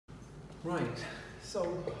Right,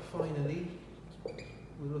 so finally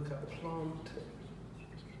we look at plant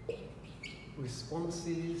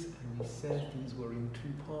responses, and we said these were in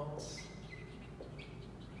two parts: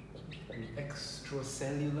 the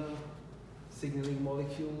extracellular signaling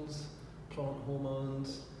molecules, plant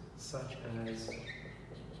hormones such as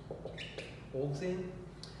auxin,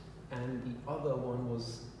 and the other one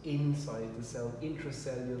was inside the cell,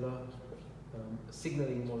 intracellular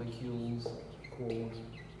signaling molecules called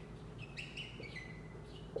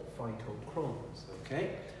phytochromes.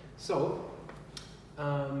 Okay, so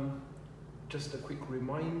just a quick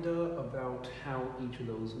reminder about how each of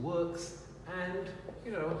those works, and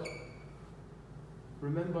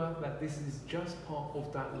remember that this is just part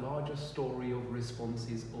of that larger story of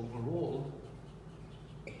responses overall.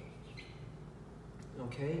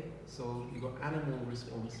 Okay, so you've got animal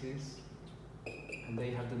responses, and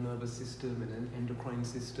they have the nervous system and an endocrine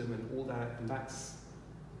system and all that, and that's,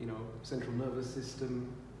 central nervous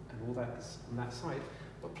system and all that is on that side.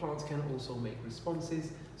 But plants can also make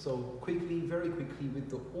responses. So very quickly with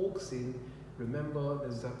the auxin, remember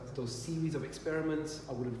there's those series of experiments.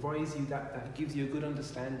 I would advise you that gives you a good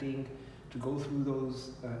understanding to go through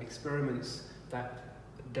those experiments that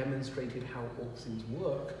demonstrated how auxins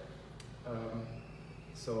work.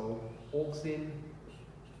 So auxin,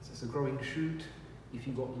 it's a growing shoot. If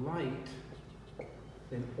you got light,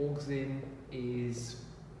 then auxin is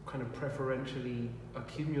kind of preferentially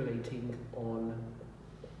accumulating on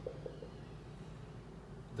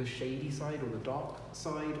the shady side or the dark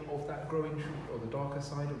side of that growing shoot, or the darker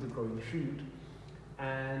side of the growing shoot.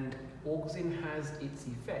 And auxin has its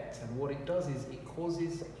effects, and what it does is it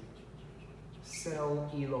causes cell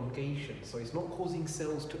elongation. So it's not causing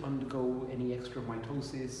cells to undergo any extra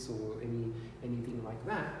mitosis or anything like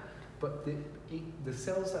that, but the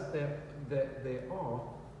cells that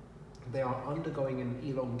they are undergoing an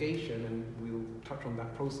elongation, and we'll touch on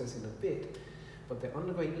that process in a bit, but they're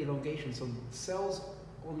undergoing elongation. So cells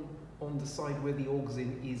on the side where the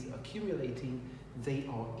auxin is accumulating, they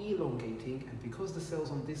are elongating, and because the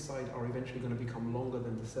cells on this side are eventually going to become longer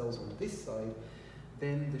than the cells on this side,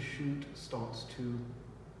 then the shoot starts to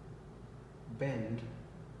bend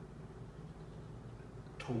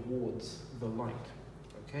towards the light.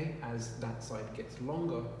 Okay, as that side gets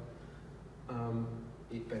longer,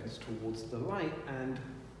 it bends towards the light, and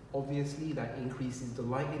obviously that increases the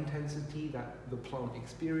light intensity that the plant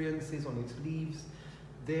experiences on its leaves,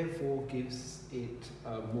 therefore gives it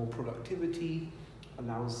more productivity,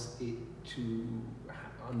 allows it to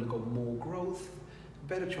undergo more growth,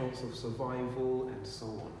 better chance of survival, and so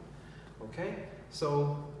on. Okay,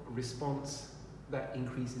 so response that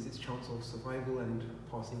increases its chance of survival and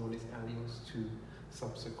passing on its alleles to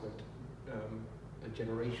subsequent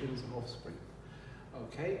generations and offspring.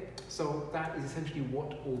 Okay, so that is essentially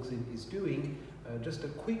what auxin is doing. Just a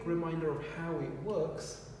quick reminder of how it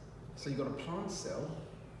works. So you've got a plant cell,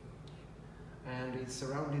 and it's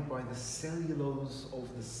surrounded by the cellulose of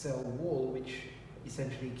the cell wall, which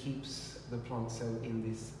essentially keeps the plant cell in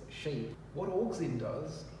this shape. What auxin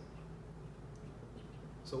does,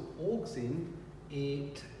 so auxin,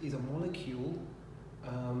 it is a molecule,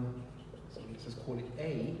 so let's just call it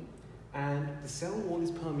A, and the cell wall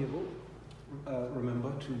is permeable,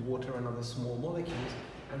 remember, to water and other small molecules,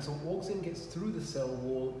 and so auxin gets through the cell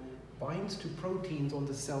wall, binds to proteins on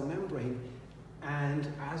the cell membrane, and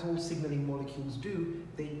as all signaling molecules do,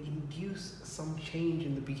 they induce some change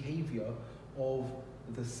in the behavior of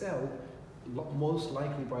the cell, most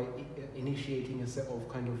likely by initiating a set of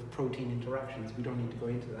kind of protein interactions. We don't need to go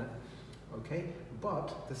into that, okay?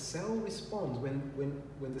 But the cell responds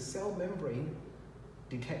when the cell membrane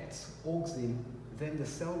detects auxin, then the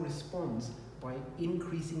cell responds by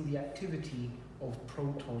increasing the activity of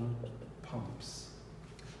proton pumps.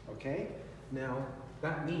 Okay? Now,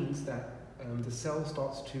 that means that the cell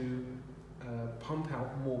starts to pump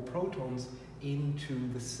out more protons into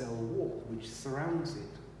the cell wall, which surrounds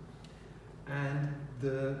it. And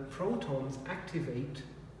the protons activate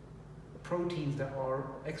proteins that are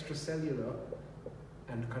extracellular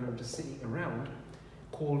and kind of just sitting around,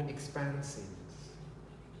 called expansins.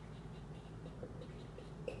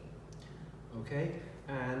 Okay?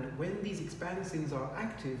 And when these expansins are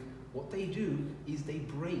active, what they do is they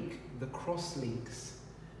break the crosslinks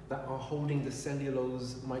that are holding the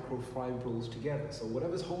cellulose microfibrils together. So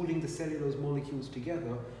whatever's holding the cellulose molecules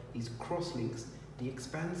together, these crosslinks, the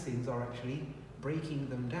expansins are actually breaking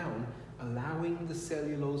them down, allowing the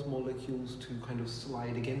cellulose molecules to kind of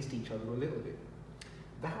slide against each other a little bit.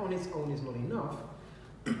 That on its own is not enough.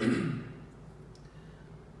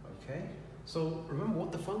 Okay, so remember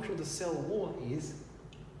what the function of the cell wall is: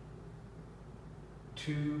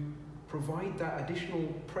 to provide that additional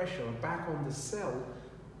pressure back on the cell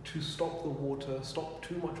to stop the water, stop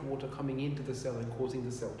too much water coming into the cell and causing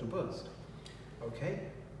the cell to burst. Okay?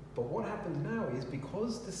 But what happens now is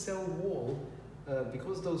because the cell wall,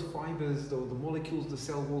 because those fibers, the molecules, the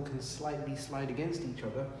cell wall can slightly slide against each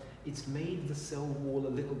other, it's made the cell wall a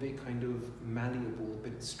little bit kind of malleable, a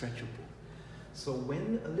bit stretchable. So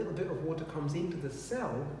when a little bit of water comes into the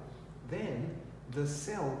cell, then the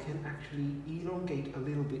cell can actually elongate a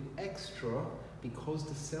little bit extra because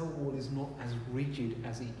the cell wall is not as rigid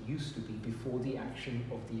as it used to be before the action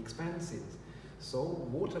of the expansins. So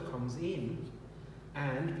water comes in,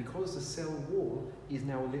 and because the cell wall is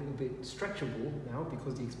now a little bit stretchable now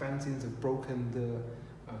because the expansins have broken the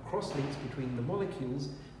crosslinks between the molecules,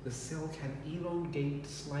 the cell can elongate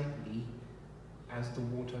slightly as the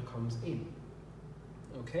water comes in.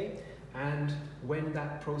 Okay? And when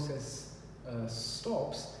that process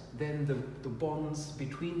stops, then the bonds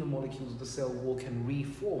between the molecules of the cell wall can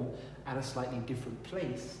reform at a slightly different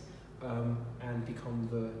place and become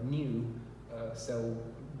the new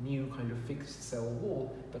new kind of fixed cell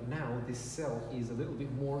wall. But now this cell is a little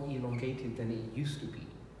bit more elongated than it used to be.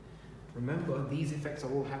 Remember, these effects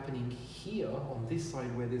are all happening here on this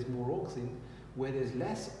side where there's more auxin. Where there's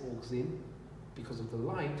less auxin, because of the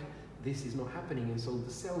light, this is not happening, and so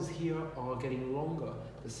the cells here are getting longer.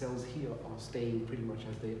 The cells here are staying pretty much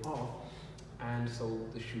as they are, and so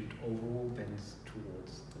the shoot overall bends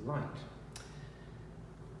towards the light.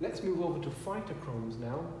 Let's move over to phytochromes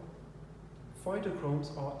now.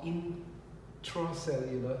 Phytochromes are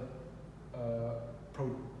intracellular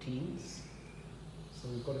proteins. So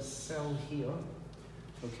we've got a cell here,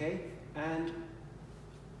 okay? And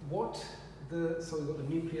so we've got the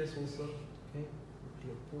nucleus also, okay?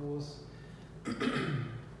 Pores,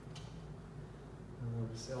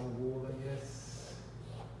 cell wall, I guess.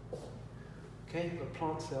 Okay, a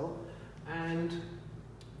plant cell, and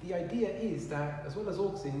the idea is that as well as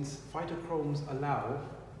auxins, phytochromes allow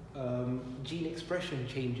gene expression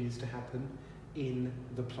changes to happen in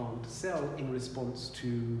the plant cell in response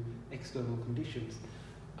to external conditions.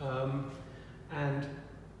 And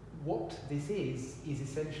what this is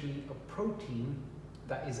essentially a protein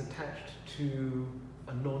that is attached to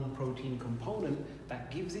a non-protein component that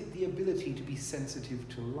gives it the ability to be sensitive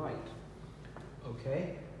to light.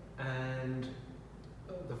 Okay, and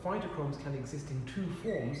the phytochromes can exist in two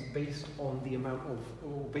forms based on the amount of,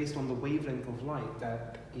 or based on the wavelength of light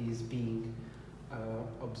that is being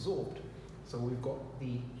absorbed. So we've got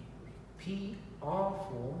the PR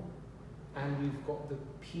form and we've got the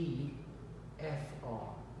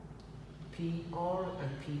PFR. PR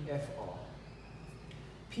and PFR.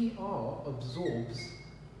 PR absorbs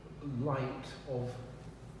light of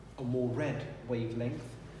a more red wavelength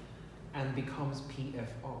and becomes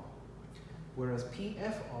PFR, whereas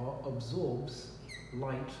PFR absorbs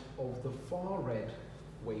light of the far red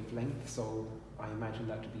wavelength, so I imagine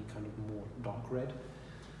that to be kind of more dark red,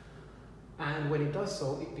 and when it does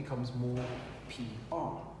so, it becomes more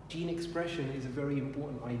PR. Gene expression is a very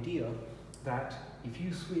important idea, that if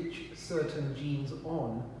you switch certain genes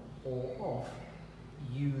on or off,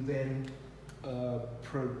 you then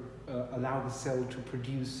allow the cell to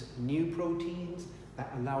produce new proteins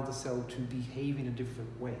that allow the cell to behave in a different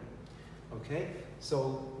way. Okay,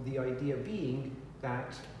 so the idea being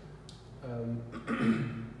that the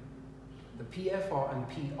PFR and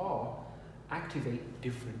PR activate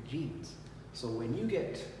different genes. So when you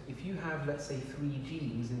get, if you have, let's say, 3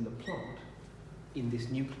 genes in the plant, in this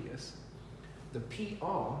nucleus, the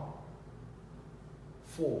PR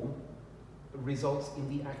form results in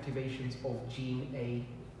the activations of gene A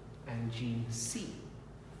and gene C,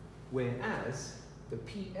 whereas the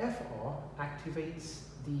PFR activates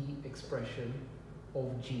the expression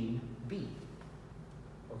of gene B.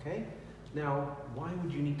 Okay? Now, why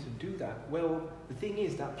would you need to do that? Well, the thing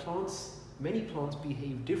is that many plants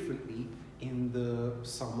behave differently in the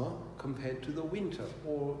summer compared to the winter,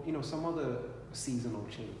 or some other seasonal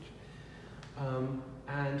change.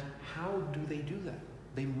 And how do they do that?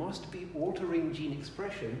 They must be altering gene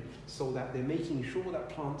expression so that they're making sure that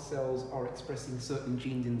plant cells are expressing certain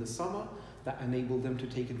genes in the summer that enable them to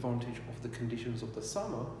take advantage of the conditions of the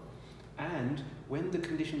summer. And when the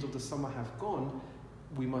conditions of the summer have gone,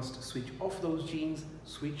 we must switch off those genes,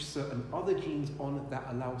 switch certain other genes on that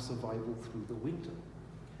allow survival through the winter.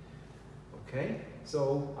 Okay,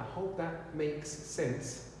 so I hope that makes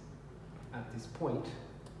sense at this point.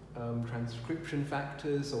 Transcription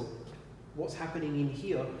factors, or what's happening in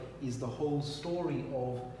here is the whole story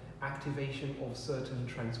of activation of certain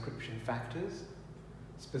transcription factors,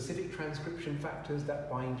 specific transcription factors that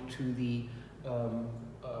bind to the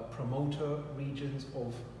promoter regions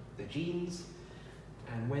of the genes.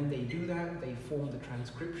 And when they do that, they form the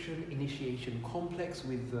transcription initiation complex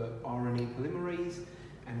with the RNA polymerase.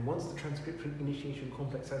 And once the transcription initiation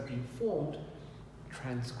complex has been formed,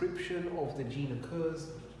 transcription of the gene occurs,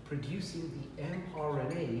 producing the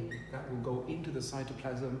mRNA that will go into the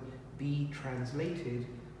cytoplasm, be translated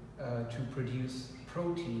to produce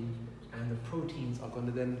protein, and the proteins are going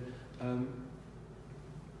to then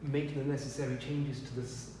make the necessary changes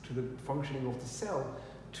to the functioning of the cell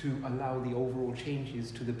to allow the overall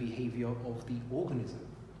changes to the behavior of the organism,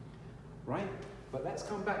 right? But let's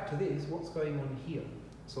come back to this, what's going on here.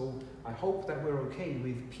 So I hope that we're okay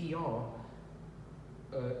with PR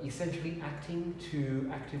essentially acting to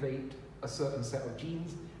activate a certain set of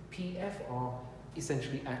genes, PFR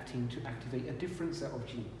essentially acting to activate a different set of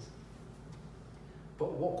genes.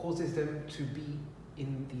 But what causes them to be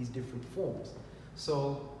in these different forms?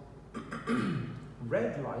 So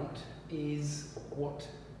red light is what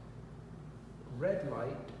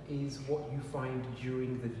you find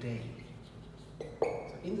during the day.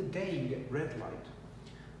 So in the day you get red light,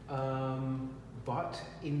 but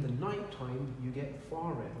in the night time you get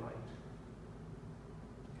far red light.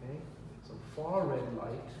 Okay, so far red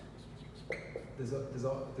light,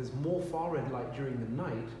 there's more far red light during the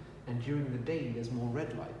night, and during the day there's more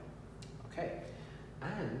red light. Okay,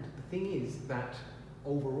 and the thing is that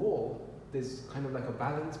overall there's kind of like a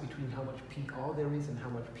balance between how much PR there is and how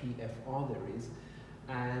much PFR there is.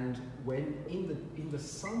 And when in the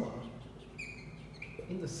summer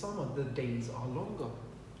the days are longer.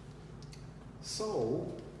 So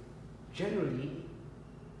generally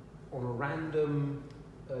on a random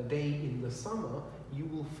day in the summer you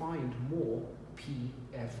will find more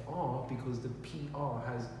PFR because the PR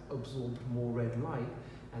has absorbed more red light,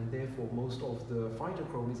 and therefore most of the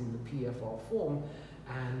phytochrome is in the PFR form.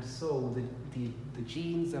 And so the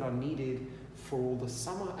genes that are needed for all the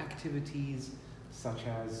summer activities, such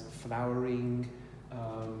as flowering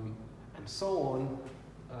and so on,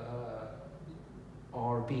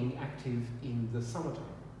 are being active in the summertime.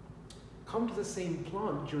 Come to the same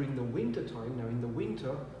plant during the winter time. Now in the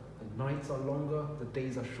winter, the nights are longer, the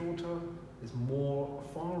days are shorter, there's more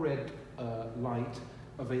far red light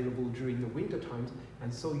available during the winter times,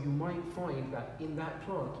 and so you might find that in that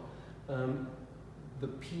plant, the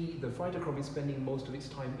phytochrome is spending most of its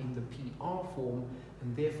time in the PR form,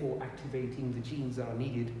 and therefore activating the genes that are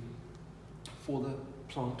needed for the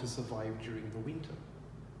plant to survive during the winter.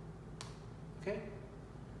 Okay?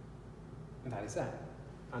 And that is that.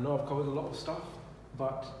 I know I've covered a lot of stuff,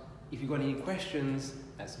 but if you've got any questions,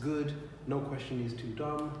 that's good. No question is too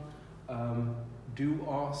dumb. Do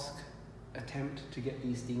ask, attempt to get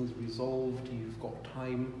these things resolved. You've got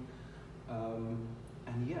time.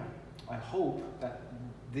 And yeah, I hope that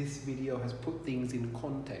this video has put things in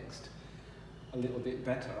context a little bit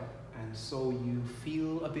better, and so you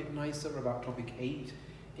feel a bit nicer about topic 8.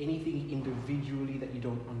 Anything individually that you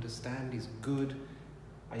don't understand is good.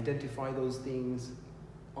 Identify those things,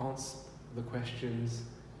 answer the questions,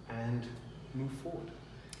 and move forward.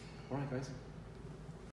 All right, guys.